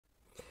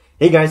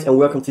Hey guys, and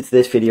welcome to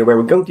today's video where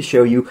we're going to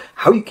show you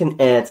how you can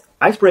add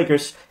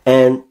icebreakers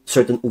and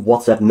certain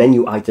WhatsApp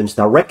menu items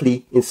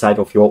directly inside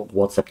of your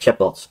WhatsApp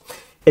chatbots.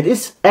 It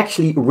is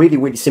actually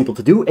really simple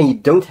to do, and you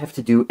don't have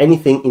to do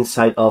anything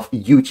inside of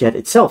UChat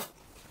itself.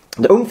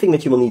 The only thing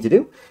that you will need to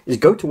do is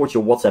go towards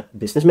your WhatsApp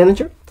Business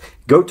Manager,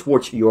 go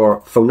towards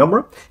your phone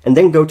number, and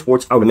then go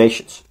towards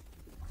automations.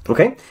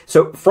 Okay,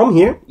 so from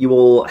here you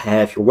will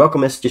have your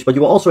welcome messages, but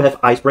you will also have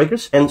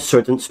icebreakers and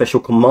certain special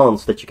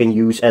commands that you can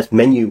use as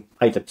menu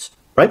items,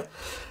 right?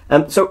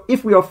 So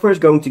if we are first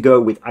going to go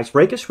with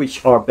icebreakers,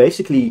 which are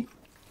basically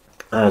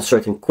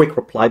certain quick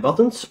reply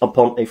buttons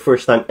upon a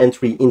first time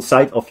entry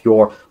inside of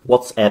your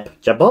WhatsApp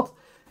chatbot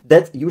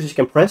that users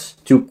can press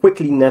to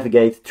quickly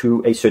navigate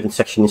through a certain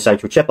section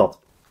inside your chatbot.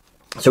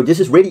 So this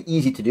is really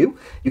easy to do.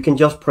 You can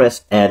just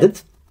press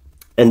edit.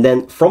 And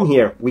then from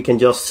here, we can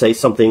just say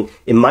something,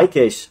 in my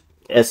case,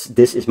 as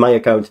this is my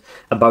account,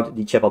 about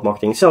the Chatbot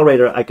Marketing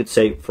Accelerator. I could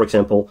say, for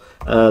example,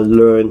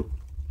 learn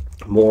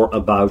more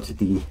about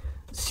the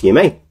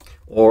CMA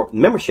or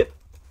membership,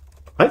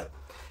 right?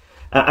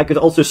 I could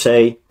also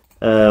say,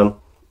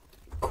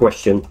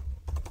 question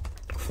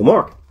for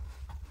Mark.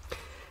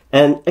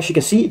 And as you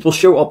can see, it will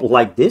show up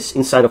like this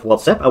inside of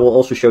WhatsApp. I will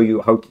also show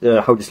you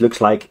how this looks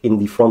like in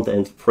the front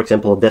end, for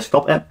example, a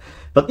desktop app.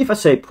 But if I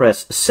say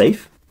press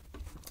save,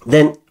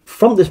 then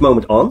from this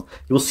moment on,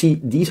 you will see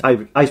these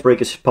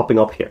icebreakers popping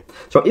up here.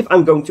 So if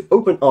I'm going to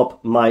open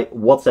up my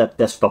WhatsApp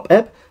desktop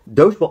app,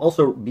 those will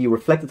also be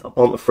reflected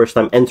upon a first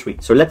time entry.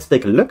 So let's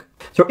take a look.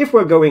 So if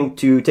we're going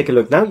to take a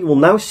look now, you will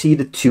now see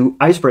the two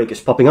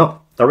icebreakers popping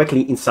up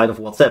directly inside of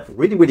WhatsApp.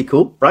 Really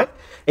cool, right?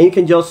 And you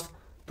can just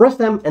press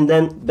them, and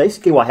then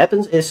basically what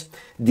happens is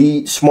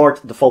the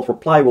smart default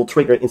reply will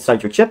trigger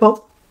inside your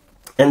chatbot.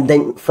 And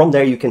then from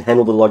there, you can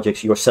handle the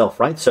logics yourself,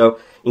 right? So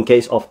in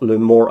case of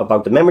learn more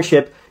about the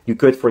membership, you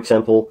could, for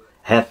example,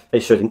 have a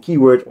certain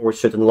keyword or a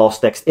certain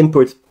last text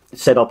input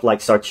set up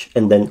like such,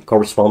 and then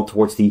correspond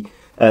towards the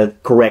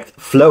correct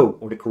flow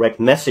or the correct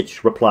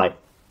message reply.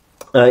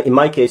 In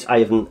my case, I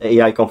have an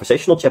AI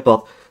conversational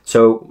chatbot.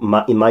 So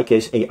in my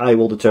case, AI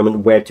will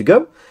determine where to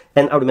go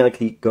and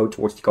automatically go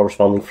towards the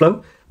corresponding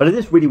flow. But it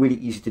is really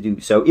easy to do.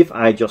 So if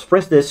I just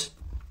press this,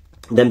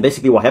 then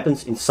basically what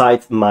happens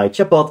inside my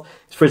chatbot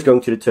is first going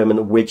to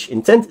determine which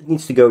intent it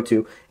needs to go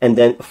to, and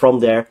then from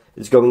there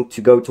it's going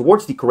to go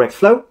towards the correct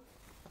flow,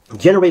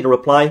 generate a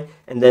reply,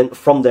 and then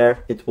from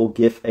there it will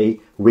give a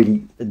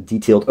really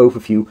detailed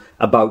overview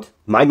about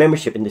my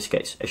membership in this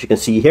case. As you can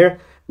see here,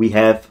 we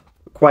have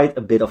quite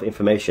a bit of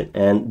information,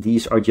 and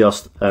these are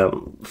just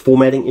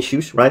formatting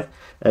issues, right?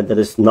 That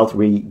is not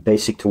really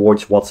basic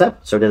towards WhatsApp,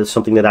 so that is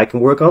something that I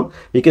can work on.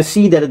 You can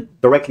see that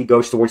it directly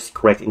goes towards the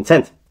correct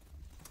intent.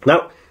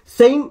 Now,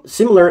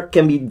 similar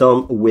can be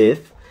done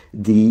with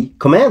the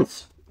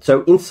commands.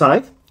 So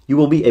inside, you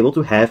will be able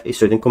to have a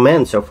certain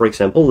command. So for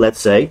example, let's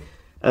say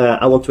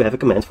I want to have a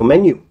command for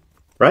menu,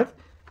 right?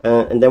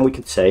 And then we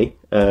could say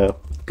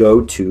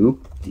go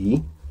to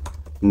the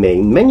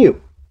main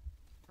menu.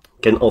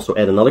 Can also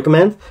add another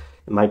command.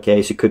 In my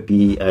case, it could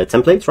be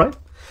templates, right?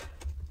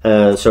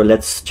 So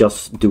let's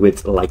just do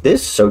it like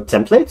this. So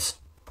templates.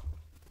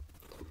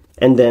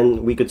 And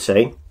then we could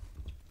say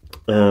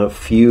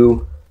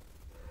view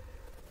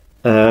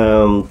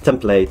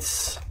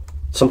templates,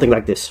 something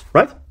like this,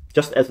 right?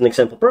 Just as an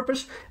example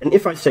purpose. And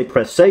if I say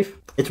press save,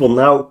 it will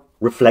now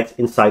reflect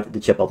inside the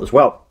chatbot as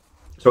well.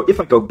 So if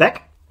I go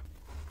back,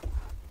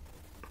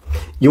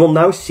 you will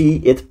now see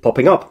it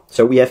popping up.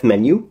 So we have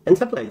menu and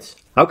templates.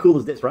 How cool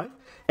is this, right?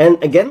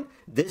 And again,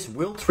 this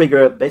will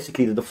trigger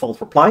basically the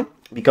default reply,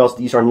 because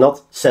these are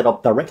not set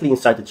up directly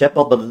inside the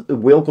chatbot, but it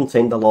will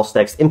contain the last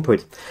text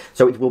input.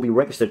 So it will be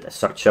registered as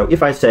such. So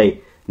if I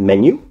say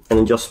menu and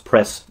then just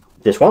press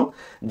this one,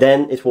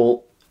 then it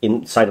will,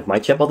 inside of my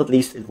chatbot at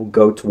least, it will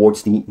go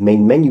towards the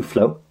main menu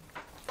flow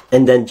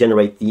and then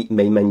generate the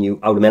main menu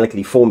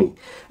automatically for me.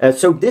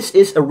 So this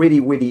is a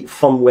really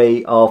fun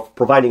way of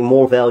providing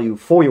more value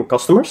for your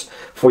customers,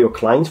 for your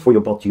clients, for your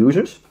bot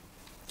users,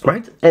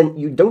 right? And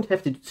you don't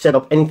have to set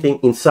up anything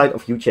inside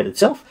of UChat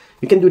itself.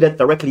 You can do that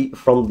directly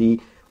from the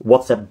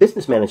WhatsApp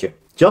Business Manager.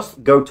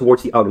 Just go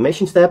towards the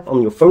automations tab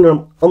on your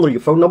phone under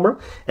your phone number,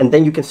 and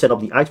then you can set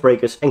up the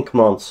icebreakers and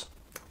commands.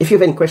 If you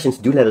have any questions,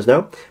 do let us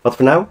know. But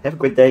for now, have a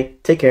great day,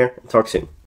 take care, and talk soon.